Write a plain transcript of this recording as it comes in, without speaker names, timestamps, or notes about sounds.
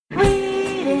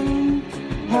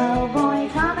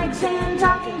stand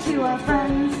talking to our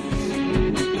friends.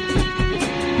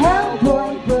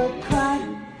 Hellboy Book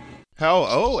Club.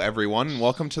 Hello, everyone, and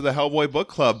welcome to the Hellboy Book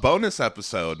Club bonus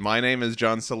episode. My name is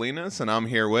John Salinas, and I'm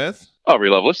here with... Aubrey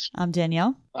Lovelace. I'm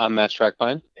Danielle. I'm Matt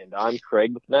Strackpine. And I'm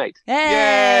Craig McKnight. Hey!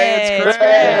 Yay, it's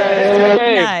Craig!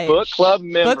 Hey, book club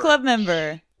member. Book club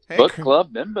member. Hey, Book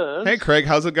club member. Hey, Craig,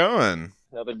 how's it going?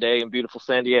 Another day in beautiful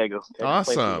San Diego.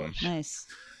 Awesome. Nice.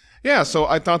 Yeah, so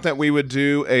I thought that we would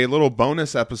do a little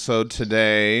bonus episode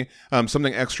today,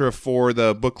 something extra for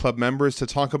the book club members to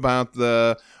talk about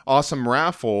the awesome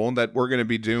raffle that we're going to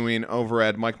be doing over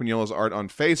at Mike Mignola's Art on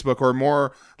Facebook, or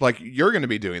more like you're going to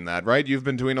be doing that, right? You've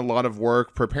been doing a lot of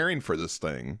work preparing for this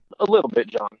thing. A little bit,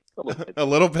 John. A little bit. A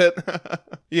little bit?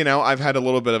 You know, I've had a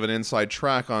little bit of an inside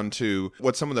track onto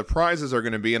what some of the prizes are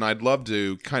going to be, and I'd love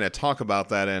to kind of talk about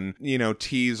that and, you know,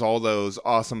 tease all those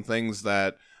awesome things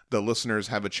that the listeners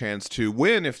have a chance to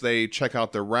win if they check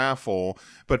out the raffle.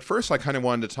 But first, I kind of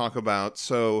wanted to talk about,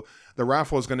 so the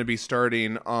raffle is going to be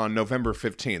starting on November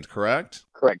 15th, correct?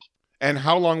 Correct. And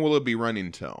how long will it be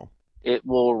running till? It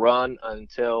will run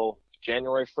until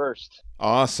January 1st.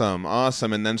 Awesome.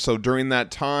 And then so during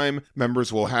that time,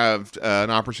 members will have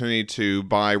an opportunity to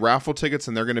buy raffle tickets,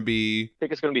 and they're going to be... I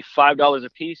think it's going to be $5 a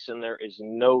piece, and there is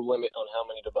no limit on how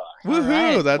many to buy.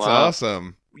 Woohoo! Right. That's Wow.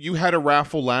 awesome. You had a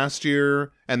raffle last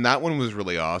year, and that one was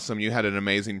really awesome. You had an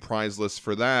amazing prize list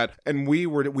for that. And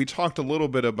we talked a little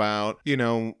bit about, you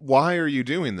know, why are you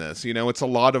doing this? You know, it's a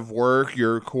lot of work.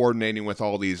 You're coordinating with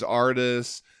all these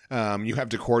artists. You have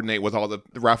to coordinate with all the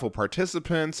raffle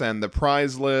participants and the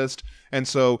prize list. And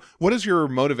so what is your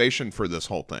motivation for this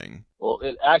whole thing? Well,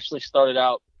 it actually started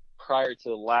out prior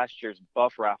to last year's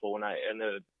Buff raffle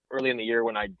early in the year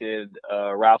when I did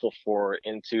a raffle for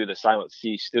Into the Silent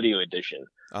Sea Studio Edition.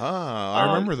 Ah,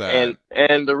 I remember that.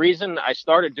 And the reason I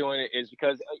started doing it is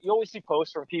because you always see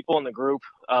posts from people in the group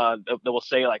that will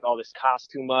say like, oh, this costs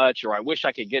too much, or I wish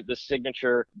I could get this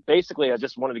signature. Basically, I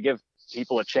just wanted to give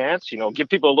people a chance, you know, give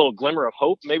people a little glimmer of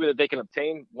hope, maybe that they can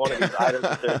obtain one of these items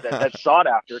that's sought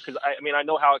after. Because I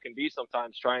know how it can be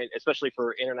sometimes trying, especially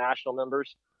for international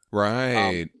members.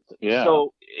 Right. Yeah.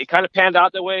 So it kind of panned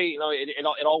out that way. You know,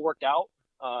 it all worked out.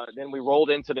 Then we rolled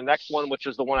into the next one, which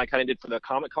is the one I kind of did for the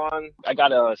Comic-Con. I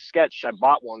got a sketch. I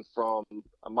bought one from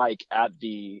Mike at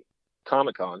the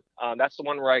Comic-Con. That's the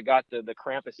one where I got the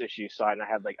Krampus issue signed. I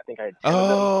had 10 of them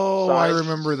I signed.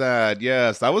 remember that.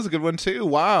 Yes, that was a good one too.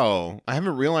 Wow. I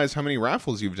haven't realized how many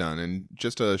raffles you've done in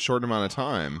just a short amount of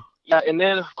time. Yeah, and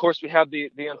then of course we have the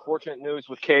unfortunate news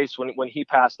with Case when he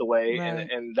passed away, Right.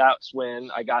 and that's when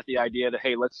I got the idea that,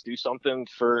 hey, let's do something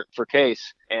for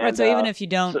Case. And, Right, so even if you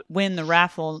don't win the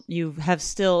raffle, you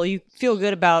feel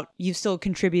good about you've still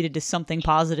contributed to something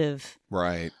positive.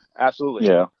 Right. Absolutely.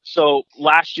 Yeah. So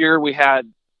last year we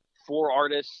had 4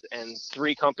 artists and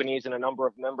 3 companies and a number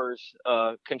of members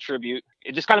contribute.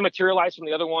 It just kind of materialized from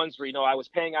the other ones where, you know, I was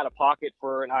paying out of pocket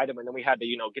for an item and then we had to,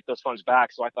 you know, get those funds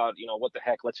back. So I thought, you know, what the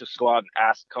heck, let's just go out and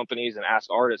ask companies and ask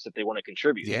artists if they want to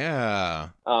contribute. Yeah.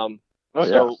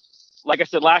 So like I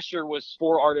said, last year was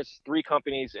 4 artists, 3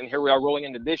 companies, and here we are rolling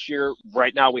into this year.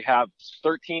 Right now we have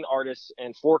 13 artists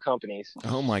and 4 companies.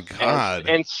 Oh my God.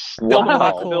 And still the Wow.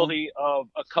 possibility of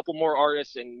a couple more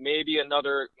artists and maybe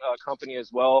another company as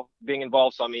well being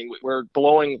involved. So, I mean, we're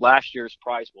blowing last year's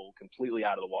prize pool completely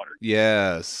out of the water.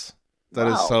 Yes. That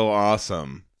is Wow. so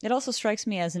awesome. It also strikes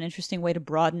me as an interesting way to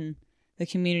broaden the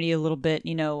community a little bit.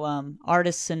 You know,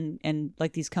 artists and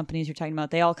like these companies you're talking about,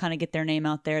 they all kind of get their name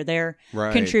out there. They're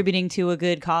Right. contributing to a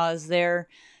good cause. They're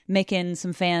making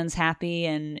some fans happy,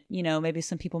 and you know, maybe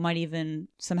some people might even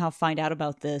somehow find out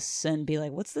about this and be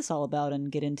like, what's this all about,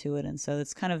 and get into it. And so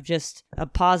it's kind of just a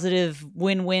positive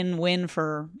win-win-win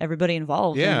for everybody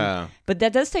involved. Yeah. But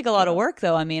that does take a lot of work,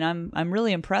 though. I mean, I'm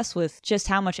really impressed with just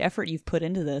how much effort you've put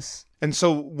into this. And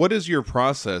so what is your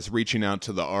process reaching out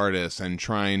to the artists and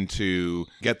trying to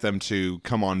get them to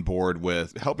come on board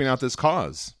with helping out this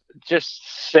cause?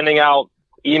 Just sending out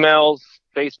emails,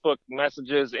 Facebook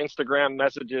messages, Instagram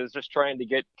messages, just trying to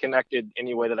get connected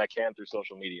any way that I can through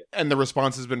social media. And the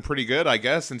response has been pretty good, I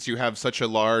guess, since you have such a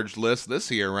large list this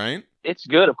year, right? It's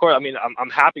good, of course. I mean, I'm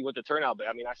happy with the turnout, but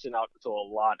I mean, I sent out to a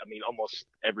lot. I mean, almost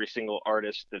every single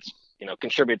artist that's, you know,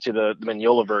 contributed to the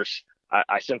Mignolaverse.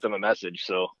 I sent them a message.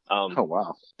 So, Oh,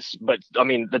 wow. but I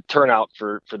mean, the turnout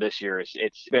for this year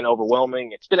it's been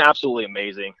overwhelming. It's been absolutely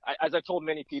amazing. As I've told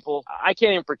many people, I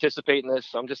can't even participate in this.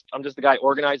 I'm just the guy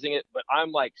organizing it, but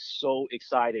I'm like so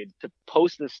excited to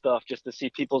post this stuff just to see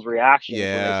people's reactions when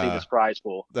they see this prize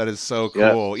pool. That is so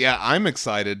Yeah. cool. Yeah, I'm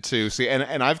excited too. See,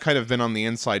 and I've kind of been on the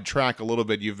inside track a little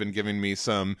bit. You've been giving me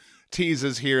some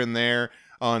teases here and there.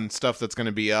 on stuff that's going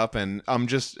to be up, and I'm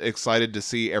just excited to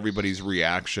see everybody's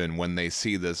reaction when they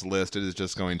see this list. It is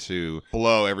just going to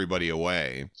blow everybody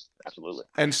away. Absolutely.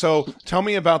 And so tell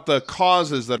me about the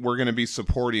causes that we're going to be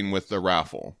supporting with the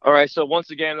raffle. All right. So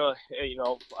once again,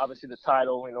 obviously the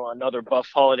title, another Buff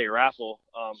holiday raffle,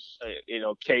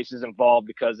 Case is involved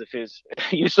because of his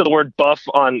use of the word buff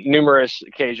on numerous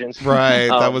occasions. Right.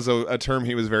 That was a term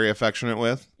he was very affectionate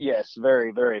with. Yes,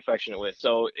 very, very affectionate with.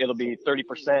 So it'll be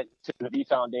 30% to the V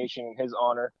Foundation in his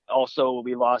honor. Also,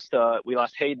 we lost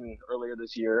Hayden earlier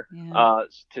this year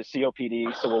to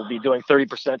COPD. So we'll be doing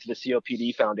 30% to the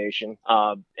COPD Foundation.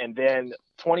 And then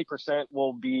 20%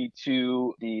 will be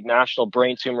to the National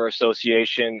Brain Tumor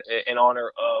Association in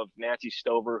honor of Nancy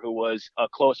Stover, who was a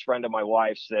close friend of my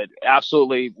wife's, that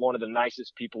absolutely one of the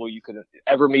nicest people you could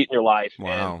ever meet in your life.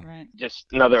 Wow. And just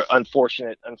another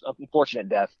unfortunate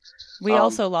death. We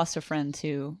also lost a friend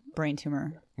to brain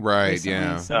tumor. Right. Recently,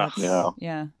 Yeah. so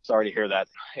yeah. Sorry to hear that.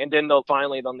 And then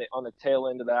finally on the tail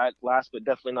end of that, last but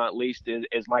definitely not least,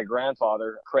 is my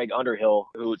grandfather, Craig Underhill,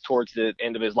 who towards the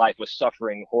end of his life was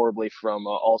suffering horribly from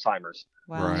Alzheimer's.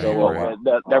 Wow. Right. So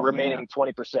that remaining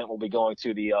 20% will be going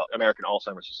to the American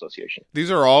Alzheimer's Association. These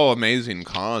are all amazing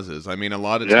causes. I mean, a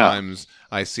lot of times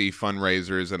I see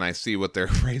fundraisers and I see what they're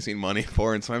raising money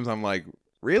for, and sometimes I'm like,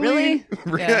 Really?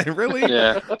 Yeah. Really?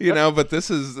 Yeah. But this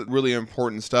is really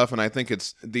important stuff. And I think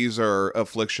these are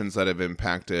afflictions that have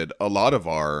impacted a lot of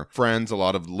our friends, a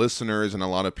lot of listeners, and a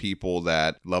lot of people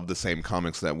that love the same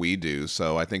comics that we do.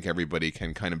 So I think everybody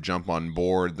can kind of jump on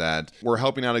board that we're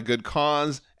helping out a good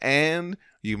cause, and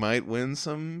you might win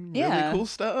some really cool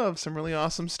stuff, some really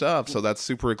awesome stuff. So that's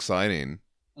super exciting.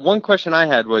 One question I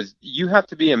had was, you have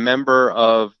to be a member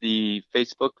of the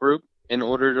Facebook group in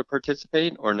order to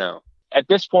participate, or no? At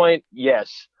this point,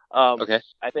 yes. Okay.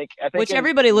 I think Which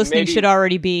everybody listening should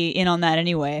already be in on that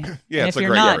anyway. Yeah, and it's if a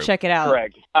you're great not, group. check it out.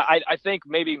 Correct. I think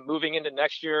maybe moving into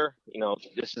next year,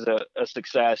 this is a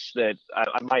success that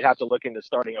I might have to look into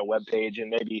starting a web page and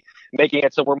maybe making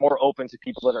it so we're more open to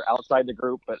people that are outside the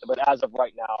group. But as of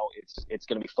right now, it's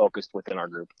going to be focused within our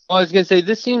group. Well, I was going to say,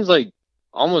 this seems like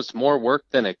almost more work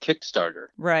than a Kickstarter.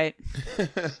 Right.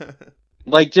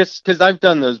 Like, just because I've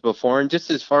done those before, and just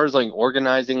as far as like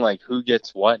organizing like who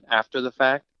gets what after the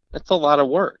fact, that's a lot of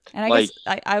work. And I guess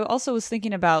I also was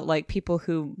thinking about like people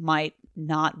who might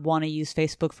not want to use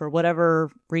Facebook for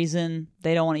whatever reason.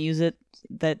 They don't want to use it,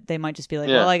 that they might just be like,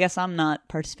 well, I guess I'm not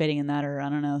participating in that, or I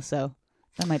don't know. So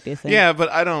that might be a thing. Yeah,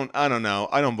 but I don't know.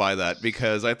 I don't buy that,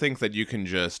 because I think that you can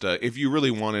just, if you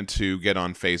really wanted to get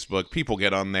on Facebook, people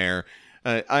get on there.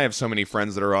 I have so many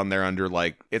friends that are on there under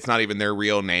like, it's not even their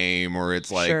real name, or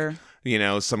it's like,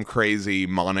 some crazy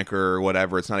moniker or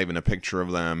whatever. It's not even a picture of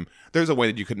them. There's a way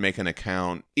that you could make an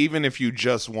account. Even if you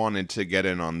just wanted to get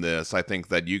in on this, I think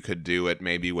that you could do it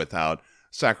maybe without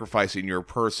sacrificing your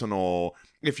personal,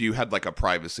 if you had like a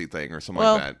privacy thing or something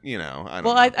like that, I don't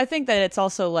know. I think that it's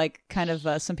also like kind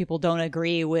of some people don't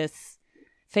agree with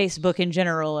Facebook in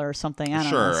general or something. I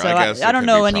don't know. So I guess I don't it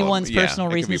know could be anyone's personal it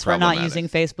could be reasons for not problematic. using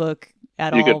Facebook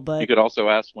at You all. could also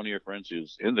ask one of your friends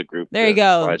who's in the group. There you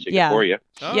go. to check Yeah. it for you.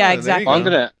 Oh, yeah, there you exactly.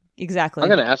 go. Exactly. I'm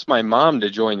gonna ask my mom to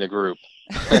join the group.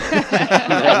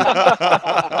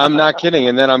 I'm not kidding,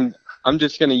 and then I'm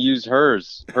just gonna use her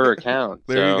account.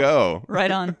 There you go.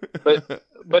 Right on.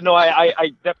 But no,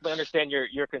 I definitely understand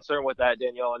your concern with that,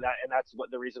 Danielle, and that's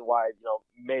the reason why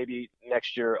maybe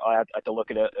next year I have to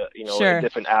look at a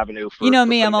different avenue. For,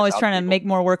 me, for I'm always trying to people. make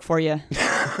more work for you.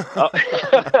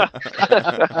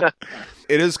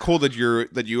 It is cool that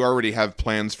you already have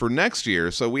plans for next year.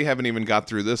 So we haven't even got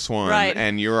through this one, Right.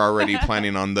 and you're already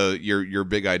planning on your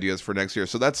big ideas for next year.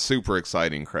 So that's super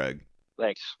exciting, Craig.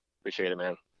 Thanks, appreciate it,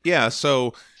 man. Yeah,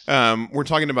 so we're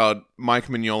talking about Mike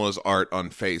Mignola's art on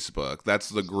Facebook. That's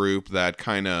the group that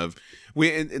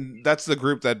that's the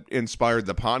group that inspired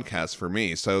the podcast for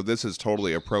me. So this is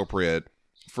totally appropriate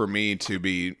for me to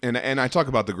be, and I talk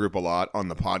about the group a lot on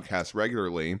the podcast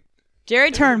regularly.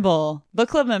 Jerry Turnbull, book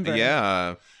club member.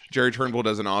 Yeah, Jerry Turnbull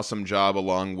does an awesome job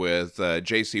along with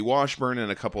JC Washburn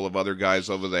and a couple of other guys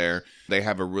over there. They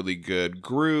have a really good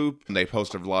group, and they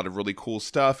post a lot of really cool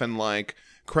stuff, and like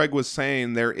Craig was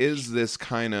saying, there is this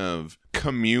kind of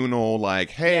communal,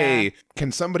 like, hey,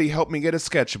 can somebody help me get a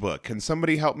sketchbook? Can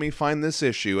somebody help me find this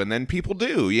issue? And then people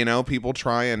do, people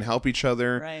try and help each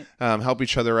other, Right. Help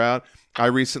each other out. I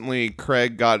recently,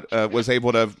 Craig, was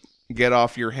able to get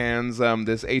off your hands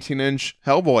this 18-inch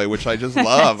Hellboy, which I just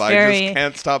love. I just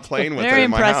can't stop playing with it Very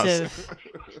in my impressive. house.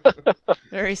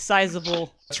 Very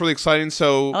sizable. That's really exciting.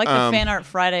 So I like the Fan Art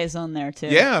Fridays on there too.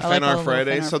 Yeah, I Fan like all Art the little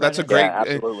Friday. Fan Art So that's a Fridays. great.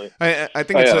 Yeah, absolutely. I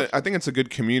think Oh, I think it's a good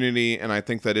community, and I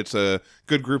think that it's a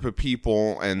good group of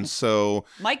people, and so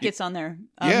Mike gets on there.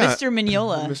 Yeah. Mr.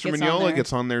 Mignola. Mr. gets on Mignola there.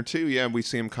 gets on there too. Yeah, we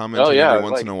see him commenting yeah, every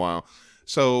once like- in a while.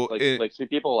 So Like see,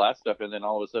 people will ask stuff, and then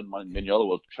all of a sudden, Mignola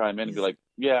will chime in and be like,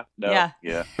 "Yeah, no, Yeah.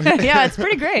 yeah." Yeah, it's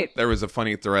pretty great. there was a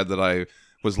funny thread that I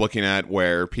was looking at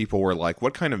where people were like,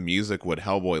 "What kind of music would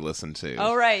Hellboy listen to?"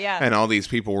 Oh right, yeah. And all these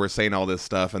people were saying all this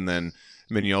stuff, and then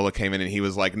Mignola came in and he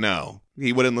was like, "No,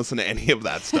 he wouldn't listen to any of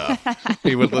that stuff.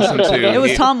 He would listen to It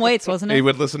was Tom Waits, wasn't He it?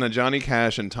 would listen to Johnny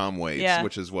Cash and Tom Waits, Yeah.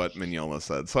 which is what Mignola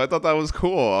said. So I thought that was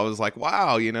cool. I was like,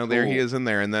 wow, there he Cool. is in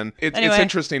there. And then it's Anyway.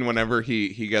 interesting whenever he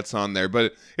gets on there.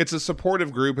 But it's a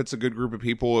supportive group. It's a good group of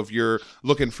people. If you're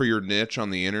looking for your niche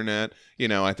on the internet,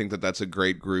 I think that that's a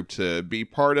great group to be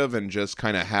part of and just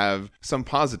kind of have some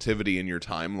positivity in your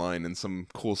timeline and some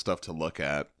cool stuff to look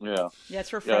at. Yeah. Yeah,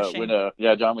 it's Yeah, refreshing.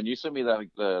 John, when you sent me that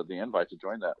the invite to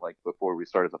join that, like before we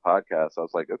started the podcast, I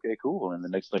was like, okay, cool. And the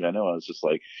next thing I know, I was just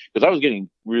like, because I was getting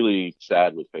really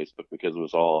sad with Facebook because it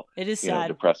was all It is you know, sad.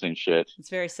 depressing shit. It's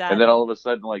very sad. And then all of a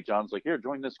sudden, like John's like, here,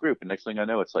 join this group. And next thing I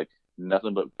know, it's like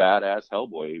nothing but badass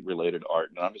Hellboy related art.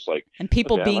 And I'm just like, and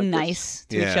people okay, I being like this. nice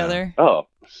to each Yeah. other. oh,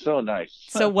 so nice.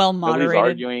 So well Nobody's moderated.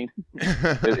 arguing.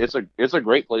 It's a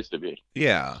great place to be.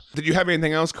 Yeah. Did you have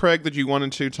anything else, Craig, that you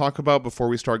wanted to talk about before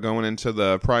we start going into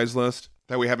the prize list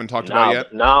that we haven't talked about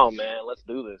yet? No, man. Let's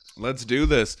do this. Let's do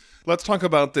this. Let's talk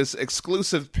about this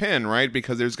exclusive pin, right?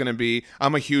 Because there's going to be...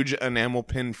 I'm a huge enamel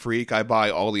pin freak. I buy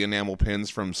all the enamel pins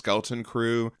from Skeleton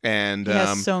Crew. And He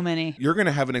has so many. you're going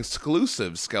to have an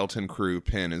exclusive Skeleton Crew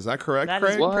pin. Is that correct, That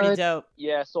is Craig? pretty What? dope.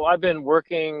 Yeah, so I've been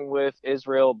working with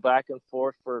Israel back and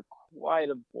forth for quite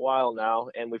a while now,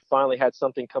 and we finally had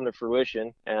something come to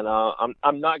fruition. And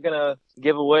I'm not gonna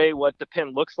give away what the pin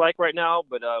looks like right now,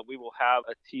 but we will have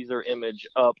a teaser image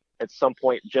up at some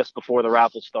point just before the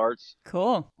raffle starts.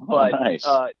 Cool. But nice.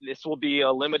 this will be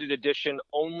a limited edition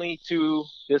only to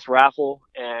this raffle,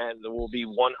 and there will be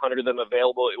 100 of them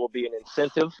available. It will be an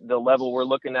incentive. The level we're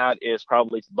looking at is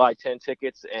probably to buy 10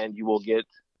 tickets, and you will get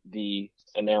the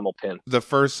enamel pin. The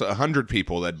first 100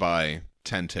 people that buy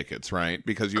 10 tickets, right?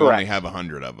 Because you Correct. only have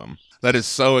 100 of them. That is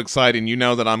so exciting. You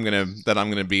know that I'm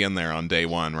gonna be in there on day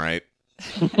one, right?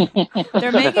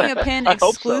 They're making a pin I hope so.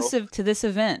 exclusive to this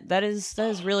event. That is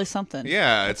really something.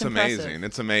 Yeah, That's it's amazing. impressive.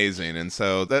 It's amazing. And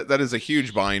so that is a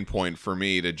huge buying point for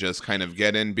me to just kind of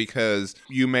get in, because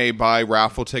you may buy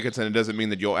raffle tickets and it doesn't mean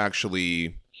that you'll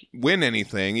actually win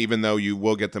anything, even though you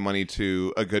will get the money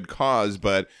to a good cause.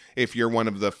 But if you're one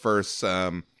of the first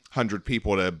 100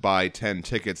 people to buy 10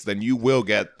 tickets, then you will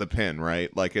get the pin,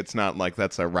 right? Like, it's not like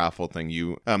that's a raffle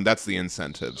thing. That's the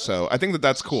incentive. So I think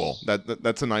that's cool.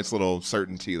 That's a nice little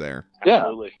certainty there. Yeah,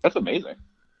 Absolutely. that's amazing.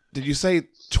 Did you say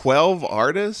 12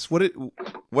 artists?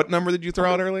 What number did you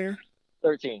throw out earlier?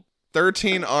 13.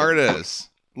 13 artists.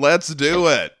 Let's do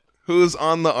it. Who's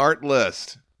on the art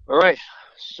list? All right.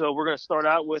 So we're going to start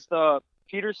out with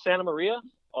Peter Santa Maria,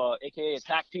 a.k.a.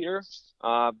 Attack Peter.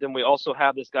 Then we also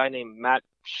have this guy named Matt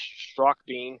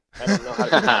Strockbean. I don't know how to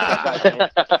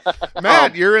pronounce that guy's name.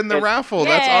 Matt, you're in the and- raffle. Yay.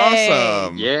 That's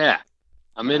awesome. Yeah,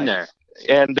 I'm in there.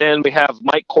 And then we have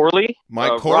Mike Corley.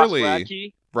 Mike Ross Corley.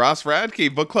 Radke, Ross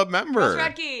Radke, book club member. Ross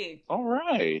Radke. All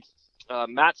right.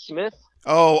 Matt Smith.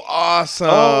 Oh, awesome.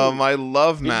 Oh. I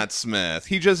love Matt Smith.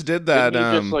 He just did that.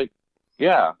 Didn't he just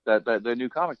that the new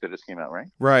comic that just came out, right?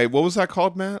 Right. What was that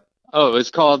called, Matt? Oh, it's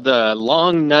called The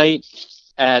Long Night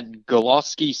at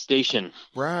Goloski Station.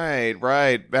 Right.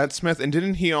 Matt Smith. And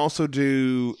didn't he also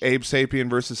do Abe Sapien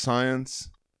versus Science?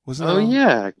 Wasn't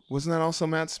that also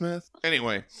Matt Smith?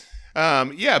 Anyway.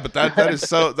 Yeah, but that is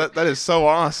so that is so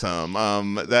awesome.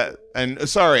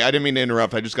 Sorry, I didn't mean to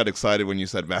interrupt. I just got excited when you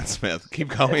said Matt Smith. Keep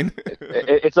going.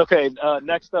 It's okay.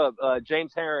 Next up,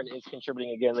 James Heron is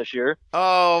contributing again this year.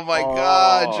 Oh my Oh.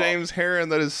 God, James Heron,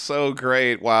 that is so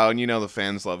great. Wow, and the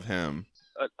fans love him.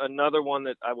 Another one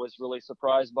that I was really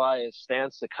surprised by is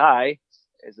Stan Sakai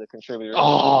is a contributor.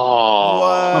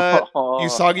 Oh. What?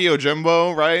 Usagi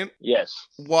Ojimbo, right? Yes.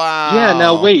 Wow. Yeah,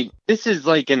 now wait. This is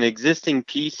like an existing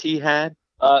piece he had?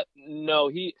 No,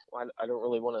 I don't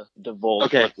really want to divulge.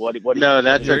 Okay. Like, what he- No,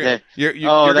 that's You're- okay. You're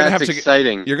Oh, gonna that's have to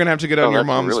exciting. you're gonna have to get on Oh, your that's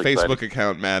mom's really Facebook exciting.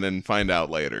 account, Matt, and find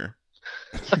out later.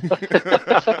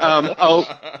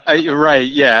 You're right,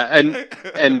 yeah.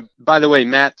 And by the way,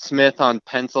 Matt Smith on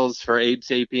pencils for Abe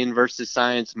Sapien versus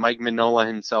Science, Mike Mignola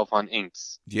himself on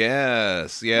inks.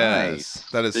 yes, Nice.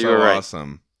 that is So so you're right.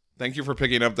 awesome. Thank you for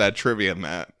picking up that trivia,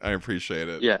 Matt. I appreciate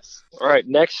it. Yes. All right.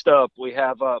 Next up, we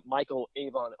have Michael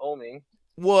Avon Oming.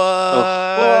 What?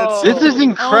 Whoa. Oh, This is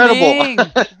Ming. incredible.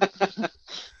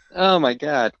 Oh my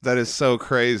god. That is so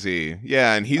crazy.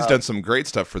 Yeah, and he's done some great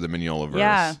stuff for the Mignola verse.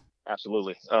 Yeah.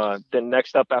 absolutely. Then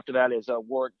next up after that is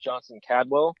Warwick Johnson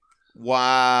Cadwell.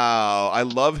 Wow, I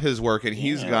love his work, and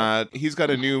he's Yeah. got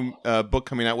a new book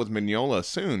coming out with Mignola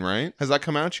soon, right? Has that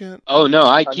come out yet? Oh no,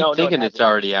 I keep no, it thinking it's hasn't.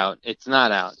 already out. It's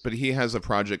not out. But he has a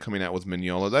project coming out with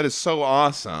Mignola. That is so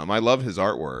awesome. I love his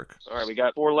artwork. All right, we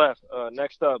got 4 left.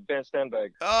 Next up, Ben Stenbeck.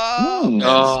 Oh, Ben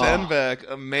Oh. Stenbeck,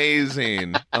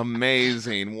 amazing,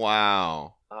 amazing.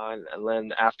 Wow. And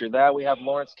then after that, we have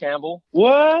Lawrence Campbell,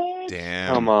 What?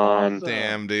 Damn. Come on.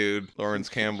 Damn, dude. Lawrence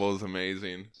Campbell is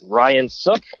amazing. Ryan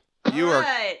Sook,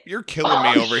 You're killing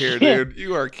me over here, dude.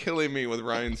 You are killing me with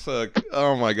Ryan Sook.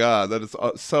 Oh my god, that is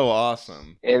so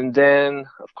awesome. and then,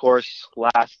 of course,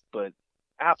 last but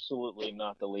absolutely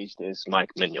not the least is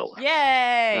Mike Mignola.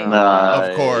 Yay!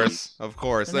 Nice. Of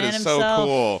course. The That man is so himself.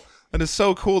 cool. That is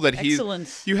so cool that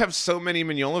Excellent. you have so many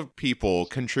Mignola people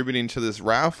contributing to this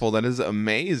raffle. That is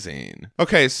amazing.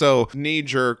 Okay, so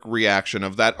knee-jerk reaction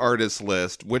of that artist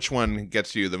list. Which one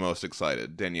gets you the most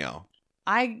excited, Danielle?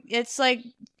 It's like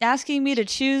asking me to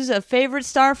choose a favorite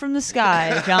star from the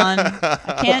sky, John.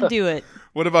 I can't do it.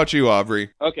 What about you,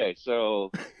 Aubrey? Okay,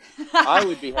 so I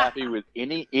would be happy with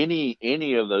any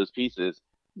of those pieces,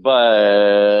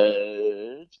 but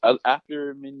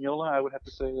after Mignola, I would have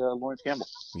to say Lawrence Campbell.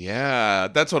 Yeah,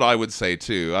 that's what I would say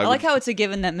too. I like how it's a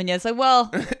given that Mignola's like,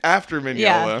 well, after Mignola,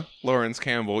 Yeah. Lawrence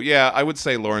Campbell. Yeah, I would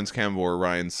say Lawrence Campbell or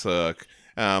Ryan Sook.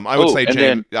 I would say and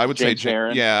James. then I would say James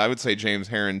Herron. Yeah, I would say James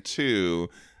Herron too.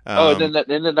 And then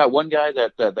that one guy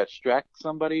that struck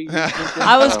somebody.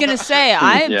 I was gonna say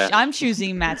Yeah. I'm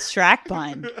choosing Matt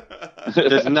Strackbine.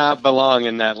 Does not belong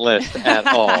in that list at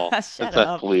all. Shut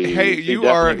up. Please. Hey, He you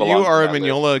are definitely belongs a on that list.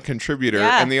 Mignola contributor,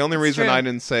 Yeah, and the only it's reason true. I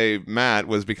didn't say Matt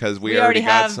was because we We already already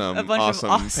got have some a bunch of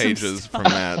awesome pages stuff.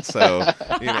 from Matt, so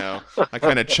I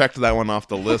kind of checked that one off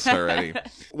the list already.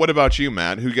 What about you,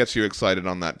 Matt? Who gets you excited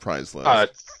on that prize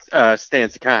list?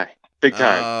 Stan Sakai. Big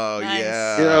time. Oh Nice.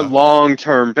 yeah, Long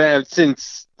term,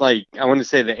 since like I want to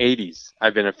say the 80s,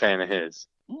 I've been a fan of his.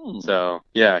 So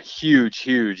yeah,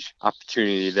 huge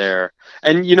opportunity there.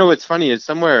 And you know what's funny is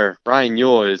somewhere Brian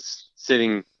Yule is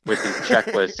sitting with his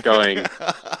checklist going,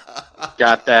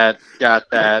 got that.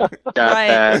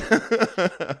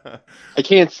 I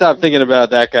can't stop thinking about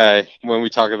that guy when we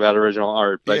talk about original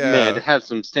art. But Yeah. man, to have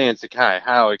some Stan Sakai,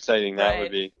 how exciting that Right.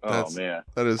 would be. Oh That's- man.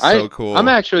 That is so cool.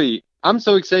 I'm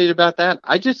so excited about that.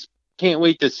 I just can't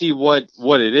wait to see what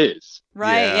it is.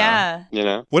 Right? Yeah.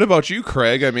 Yeah. What about you,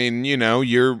 Craig? I mean,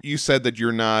 you said that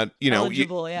you're not,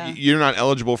 Eligible, yeah. you're not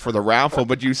eligible for the raffle,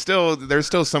 but there's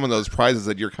still some of those prizes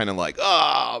that you're kind of like,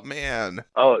 oh man.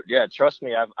 Oh yeah, trust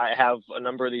me, I have a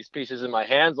number of these pieces in my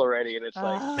hands already, and it's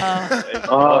like Oh. it's,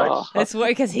 Oh. It's weird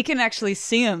because he can actually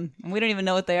see them, and we don't even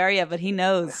know what they are yet, but he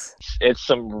knows. it's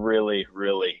some really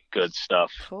good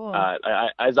stuff. Cool.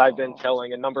 As I've been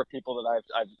telling a number of people that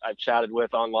I've chatted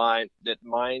with online, that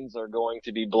minds are going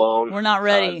to be blown. We're not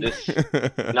ready. No,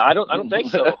 I don't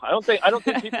think so. I don't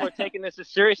think people are taking this as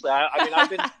seriously. I mean, I've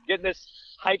been getting this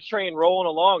hype train rolling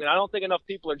along, and I don't think enough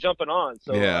people are jumping on.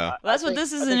 So Yeah. Well, that's what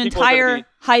this is, I an think people are gonna entire be-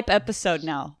 hype episode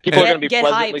now. People are Get- going to be get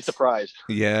pleasantly hyped. surprised.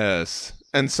 Yes.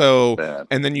 And so, Bad.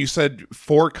 and then you said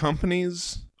 4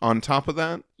 companies on top of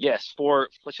that? Yes,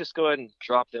 let's just go ahead and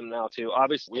drop them now too.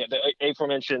 Obviously, we have the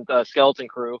aforementioned Skeleton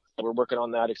Crew. We're working on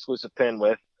that exclusive pin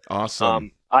with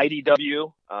Awesome.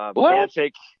 IDW, What?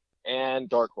 Mantic, and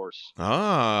Dark Horse.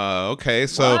 Okay.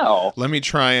 So Wow. let me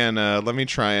try and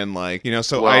like,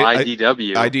 so Well,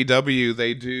 IDW, IDW,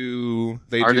 they do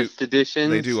artist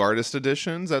editions. They do artist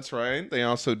editions. That's right. They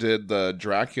also did the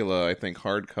Dracula, I think,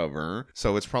 hardcover.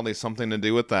 So it's probably something to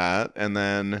do with that. And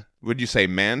then, would you say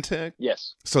Mantic?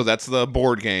 Yes. So that's the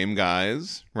board game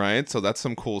guys, right? So that's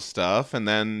some cool stuff. And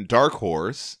then Dark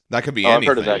Horse. That could be Oh, I've anything.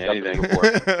 heard of that company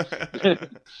before.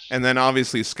 And then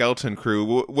obviously Skeleton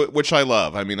Crew, which I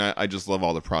love. I mean, I just love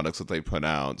all the products that they put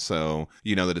out. So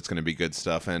you know that it's going to be good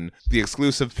stuff. And the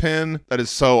exclusive pin, that is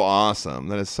so awesome.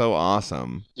 That is so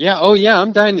awesome. Yeah. Oh, yeah.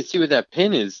 I'm dying to see what that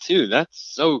pin is too. That's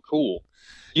so cool.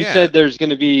 You Yeah. said there's going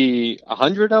to be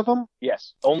 100 of them.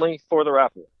 Yes. Only for the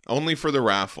raffle. Only for the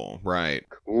raffle, right?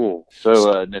 Cool.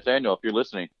 So Nathaniel, if you're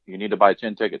listening, you need to buy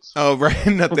 10 tickets. Oh, right,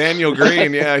 Nathaniel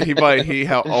Green. Yeah, he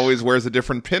always wears a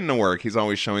different pin to work. He's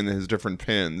always showing his different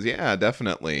pins. Yeah,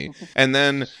 definitely. And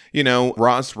then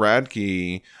Ross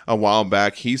Radke a while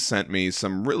back, he sent me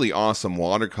some really awesome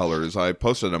watercolors. I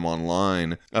posted them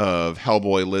online of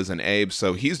Hellboy, Liz, and Abe.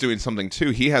 So he's doing something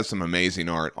too. He has some amazing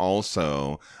art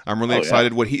also. I'm really Oh, yeah.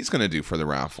 excited what he's going to do for the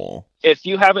raffle. If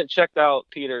you haven't checked out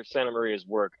Peter Santa Maria's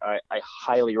work, I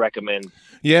highly recommend.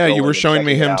 Yeah, you going were and showing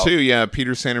me checking it him out. too. Yeah,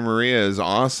 Peter Santa Maria is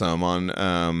awesome on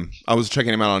I was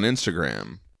checking him out on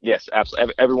Instagram. Yes,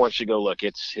 absolutely. Everyone should go look.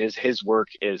 It's his work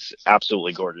is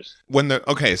absolutely gorgeous.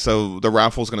 So the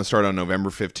raffle's going to start on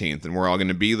November 15th, and we're all going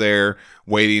to be there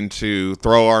waiting to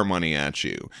throw our money at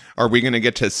you. Are we going to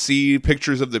get to see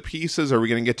pictures of the pieces? Are we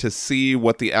going to get to see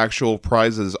what the actual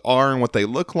prizes are and what they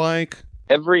look like?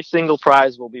 Every single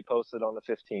prize will be posted on the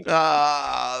 15th.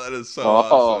 Ah, that is so Oh,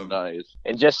 awesome. nice.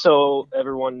 And just so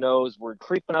everyone knows, we're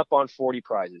creeping up on 40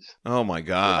 prizes. Oh my How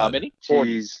God. many?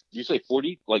 40. Jeez. Did you say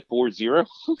 40? Like 40?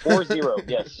 40,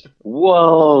 yes.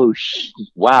 Whoa.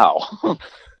 Wow.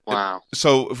 Wow.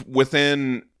 So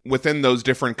within those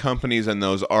different companies and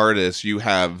those artists, you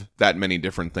have that many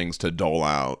different things to dole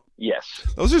out. Yes.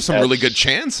 Those are some Yes. really good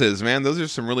chances, man. Those are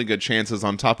some really good chances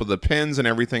on top of the pins and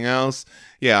everything else.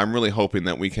 Yeah, I'm really hoping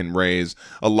that we can raise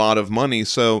a lot of money.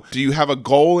 So do you have a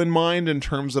goal in mind in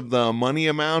terms of the money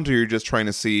amount, or you're just trying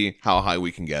to see how high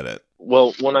we can get it?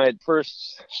 Well, when I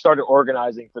first started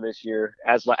organizing for this year,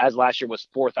 as last year was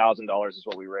 $4,000 is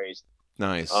what we raised.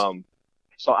 Nice.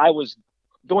 So I was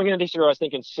going into this year, I was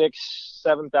thinking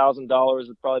 $6,000-$7,000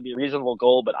 would probably be a reasonable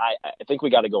goal, but I think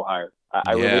we got to go higher.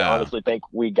 I really Yeah. honestly think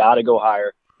we got to go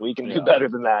higher. We can do Yeah. better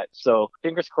than that. So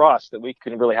fingers crossed that we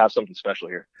can really have something special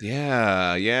here.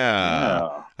 Yeah.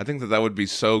 I think that would be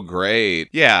so great.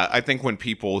 Yeah, I think when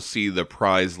people see the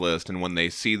prize list and when they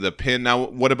see the pin. Now,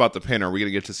 what about the pin? Are we going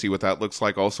to get to see what that looks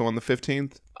like also on the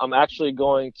 15th? I'm actually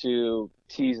going to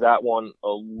tease that one a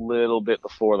little bit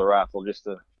before the raffle, just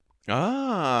to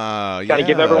kind of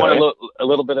give everyone a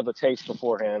little bit of a taste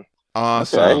beforehand.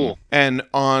 Awesome. Okay. And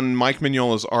on Mike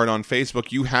Mignola's art on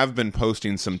Facebook, you have been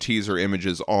posting some teaser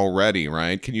images already,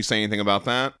 right? Can you say anything about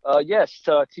that? Yes,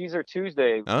 Teaser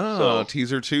Tuesday. Oh, So,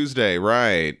 Teaser Tuesday,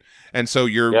 right. And so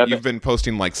Yeah, you've been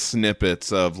posting like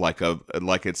snippets of like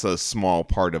it's a small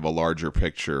part of a larger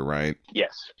picture, right?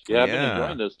 yes. Yeah, I've been Yeah.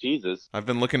 enjoying those teases. I've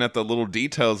been looking at the little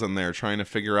details in there trying to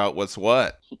figure out what's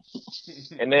what.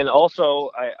 And then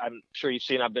also, I'm sure you've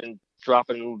seen, I've been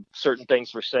dropping certain things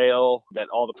for sale that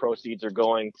all the proceeds are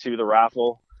going to the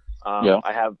raffle. Yeah.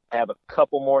 I have a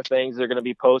couple more things that are going to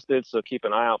be posted, so keep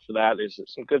an eye out for that. There's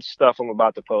some good stuff I'm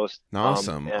about to post.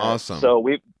 Awesome, And awesome. So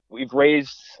we've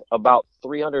raised about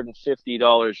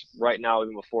 $350 right now,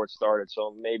 even before it started.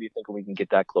 So maybe thinking we can get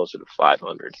that closer to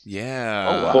 500 Yeah.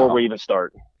 Oh, wow. before we even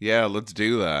start. Yeah, let's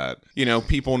do that. You know,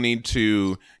 people need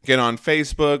to get on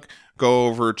Facebook, go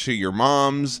over to your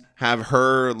mom's, have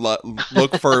her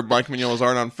look for Mike Mignola's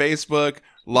art on Facebook,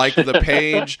 like the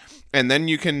page, and then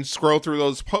you can scroll through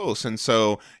those posts. And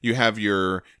so you have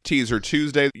your Teaser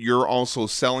Tuesday. You're also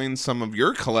selling some of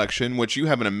your collection, which you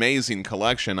have an amazing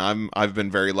collection. I've been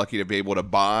very lucky to be able to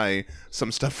buy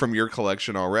some stuff from your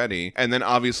collection already. And then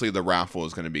obviously the raffle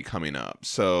is going to be coming up.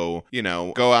 So, you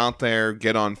know, go out there,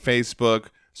 get on Facebook,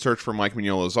 search for Mike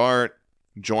Mignola's art,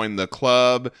 join the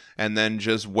club, and then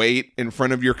just wait in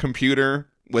front of your computer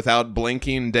without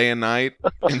blinking day and night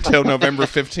until November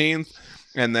 15th.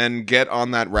 And then get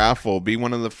on that raffle. Be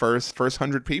one of the first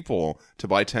 100 people to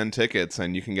buy 10 tickets,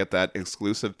 and you can get that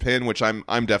exclusive pin, which I'm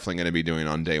definitely going to be doing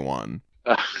on day one.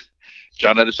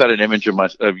 John, I just had an image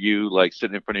of you like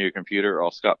sitting in front of your computer,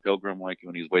 all Scott Pilgrim like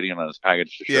when he's waiting on his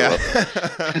package to show up.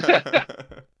 Yeah.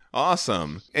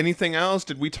 Awesome. Anything else?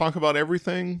 Did we talk about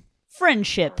everything?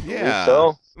 Friendship. Yeah.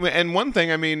 So And one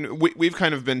thing, I mean, we've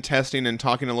kind of been testing and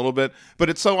talking a little bit, but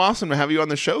it's so awesome to have you on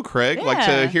the show, Craig. Like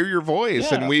to Yeah. hear your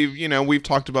voice. Yeah. And we've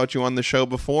talked about you on the show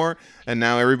before, and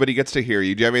now everybody gets to hear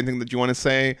you. Do you have anything that you want to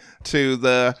say to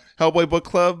the Hellboy Book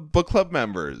Club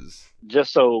members?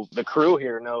 just so the crew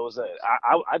here knows that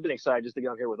I've been excited just to get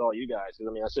on here with all you guys. 'Cause,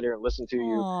 I mean, I sit here and listen to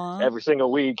you Aw. every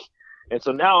single week, and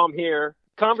so now I'm here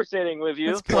conversating with you.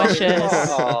 That's precious.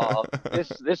 Aw,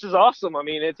 this is awesome. I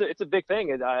mean, it's a big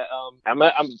thing. And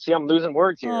I'm losing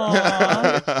words here.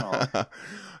 Aw.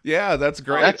 Yeah, that's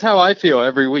great. That's how I feel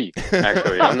every week.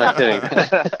 Actually, I'm not kidding.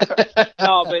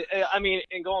 No, but I mean,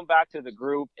 and going back to the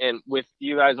group and with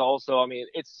you guys also, I mean,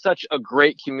 it's such a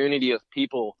great community of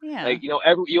people. Yeah. Like,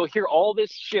 you'll hear all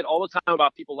this shit all the time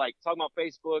about people like talking about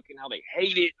Facebook and how they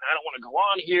hate it and I don't want to go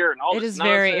on here and all It this is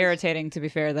very nonsense. irritating, to be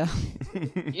fair, though.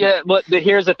 Yeah, but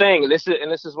here's the thing. This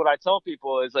is what I tell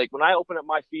people is like when I open up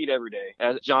my feed every day.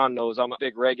 As John knows, I'm a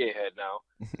big reggae head now.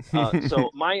 So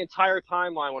my entire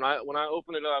timeline when I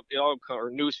open it up,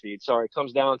 or newsfeed, sorry,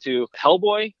 comes down to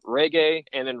Hellboy, reggae,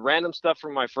 and then random stuff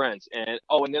from my friends. And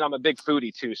then I'm a big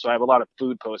foodie too, so I have a lot of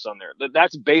food posts on there.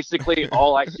 That's basically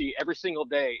all I see every single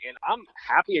day, and I'm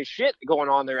happy as shit going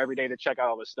on there every day to check out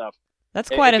all this stuff. That's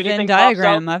quite a If Venn anything pops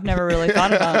diagram. up- I've never really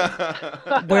thought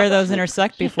about where those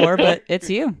intersect before, but it's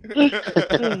you.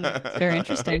 It's very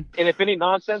interesting. And if any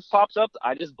nonsense pops up,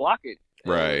 I just block it.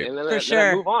 Right. And then, For then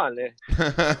sure. I move on.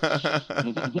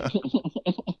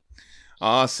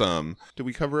 Awesome. Did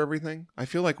we cover everything? I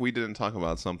feel like we didn't talk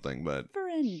about something, but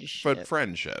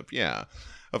friendship, yeah.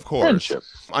 Of course. Friendship.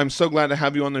 I'm so glad to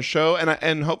have you on the show,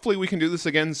 and hopefully we can do this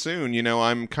again soon. You know,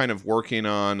 I'm kind of working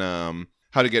on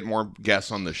how to get more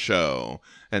guests on the show,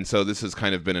 and so this has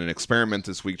kind of been an experiment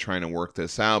this week trying to work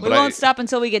this out. We But won't stop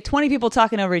until we get 20 people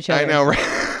talking over each other. I know, right?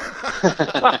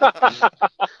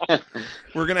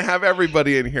 We're gonna have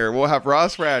everybody in here. We'll have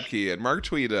Ross Radke and Mark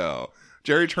Tweedo,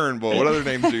 Jerry Turnbull. What other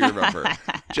names do you remember?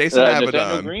 Jason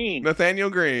Abaddon, Nathaniel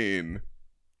Green,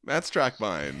 Matt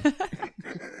Strackbine,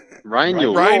 Ryan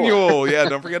Yule. Ryan Yule. Yeah,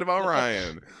 don't forget about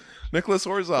Ryan. Nicholas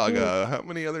Orzaga. How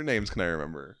many other names can I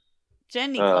remember?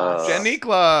 Jen Niklas. Jen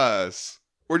Niklas.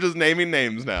 We're just naming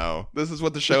names now. This is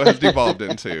what the show has devolved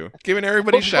into. Giving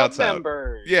everybody Book shouts club out.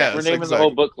 members. Yes, We're naming exactly. the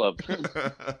whole book club.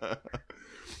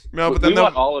 No, but we then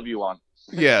want all of you on.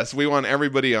 yes, we want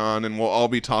everybody on, and we'll all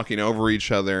be talking over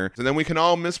each other, and then we can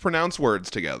all mispronounce words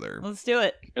together. Let's do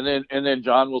it. And then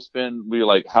John will be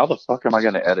like, how the fuck am I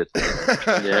going to edit this?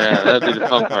 Yeah, that'd be the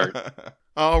fun part.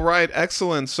 All right,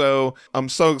 excellent. So I'm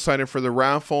so excited for the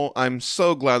raffle. I'm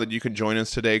so glad that you could join us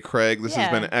today, Craig. This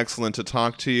has Yeah. been excellent to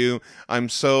talk to you. I'm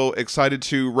so excited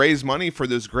to raise money for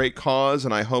this great cause,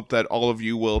 and I hope that all of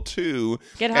you will too.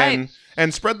 Get hype.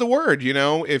 And spread the word. You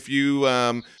know, if you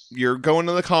you're going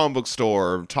to the comic book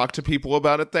store, talk to people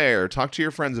about it there. Talk to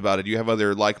your friends about it. You have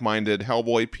other like-minded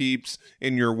Hellboy peeps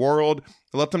in your world.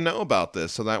 Let them know about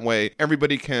this, so that way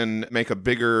everybody can make a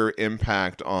bigger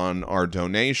impact on our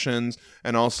donations,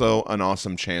 and also an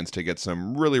awesome chance to get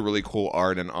some really, really cool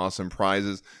art and awesome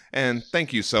prizes. And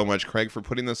thank you so much, Craig, for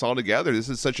putting this all together. This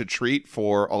is such a treat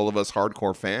for all of us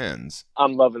hardcore fans.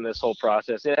 I'm loving this whole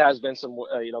process. It has been some,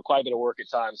 quite a bit of work at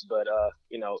times, but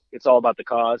it's all about the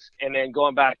cause. And then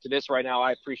going back to this right now,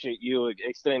 I appreciate you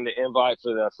extending the invite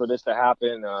for this to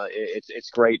happen. It's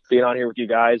great being on here with you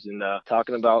guys and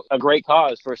talking about a great cause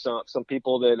for some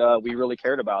people that we really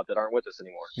cared about that aren't with us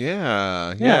anymore.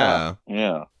 Yeah.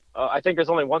 Yeah. I think there's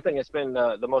only one thing that's been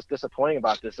the most disappointing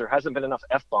about this. There hasn't been enough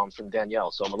F-bombs from Danielle,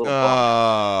 so I'm a little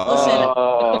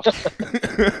bummed.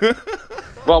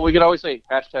 Well, we can always say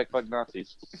 #fuck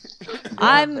Nazis.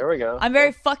 There we go. I'm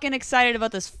very fucking excited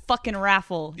about this fucking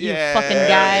raffle. You Yeah. fucking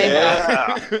guy.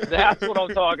 Yeah, that's what I'm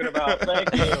talking about.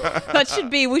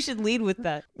 Thank you. We should lead with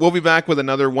that. We'll be back with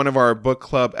another one of our book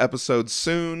club episodes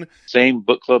soon. Same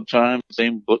book club time,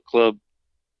 same book club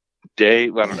day. I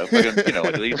don't know. If we're gonna,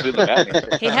 like leave the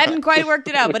Batman. He hadn't quite worked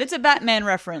it out, but it's a Batman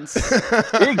reference.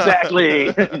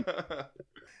 Exactly.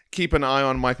 Keep an eye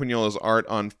on Mike Mignola's art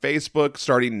on Facebook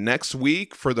starting next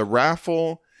week for the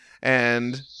raffle.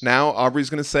 And now Aubrey's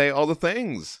going to say all the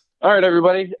things. All right,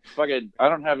 everybody. Fucking, I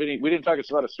don't have any. We didn't talk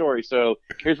about a story, so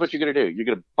here's what you're gonna do. You're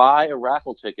gonna buy a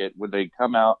raffle ticket when they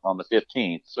come out on the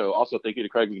 15th. So also thank you to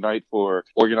Craig McKnight for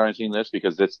organizing this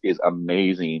because this is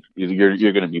amazing.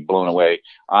 You're gonna be blown away.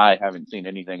 I haven't seen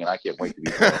anything, and I can't wait to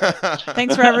be blown away.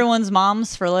 Thanks for everyone's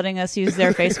moms for letting us use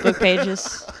their Facebook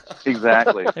pages,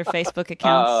 Exactly. their Facebook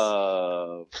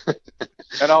accounts.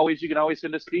 And you can always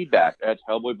send us feedback at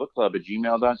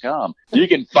hellboybookclub@gmail.com. You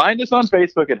can find us on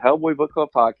Facebook at Hellboy Book Club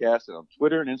Podcast and on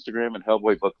Twitter and Instagram at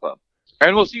Hellboy Book Club.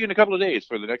 And we'll see you in a couple of days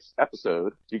for the next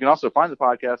episode. You can also find the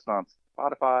podcast on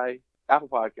Spotify, Apple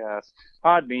Podcasts,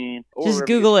 Podbean, or Just wherever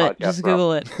Google you it. get podcasts Just from.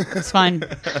 Google it. It's fine.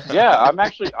 Yeah,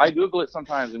 I Google it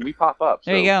sometimes and we pop up.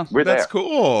 There you go. We're That's there.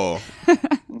 cool.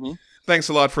 Mhm. Thanks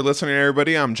a lot for listening,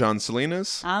 everybody. I'm John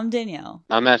Salinas. I'm Danielle.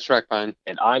 I'm Matt Strackbine.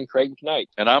 And I'm Craig McKnight.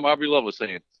 And I'm Aubrey Lovelace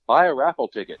saying, buy a raffle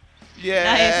ticket.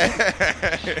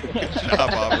 Yeah. Good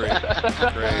job, Aubrey.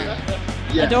 Great.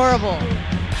 Yeah. Adorable.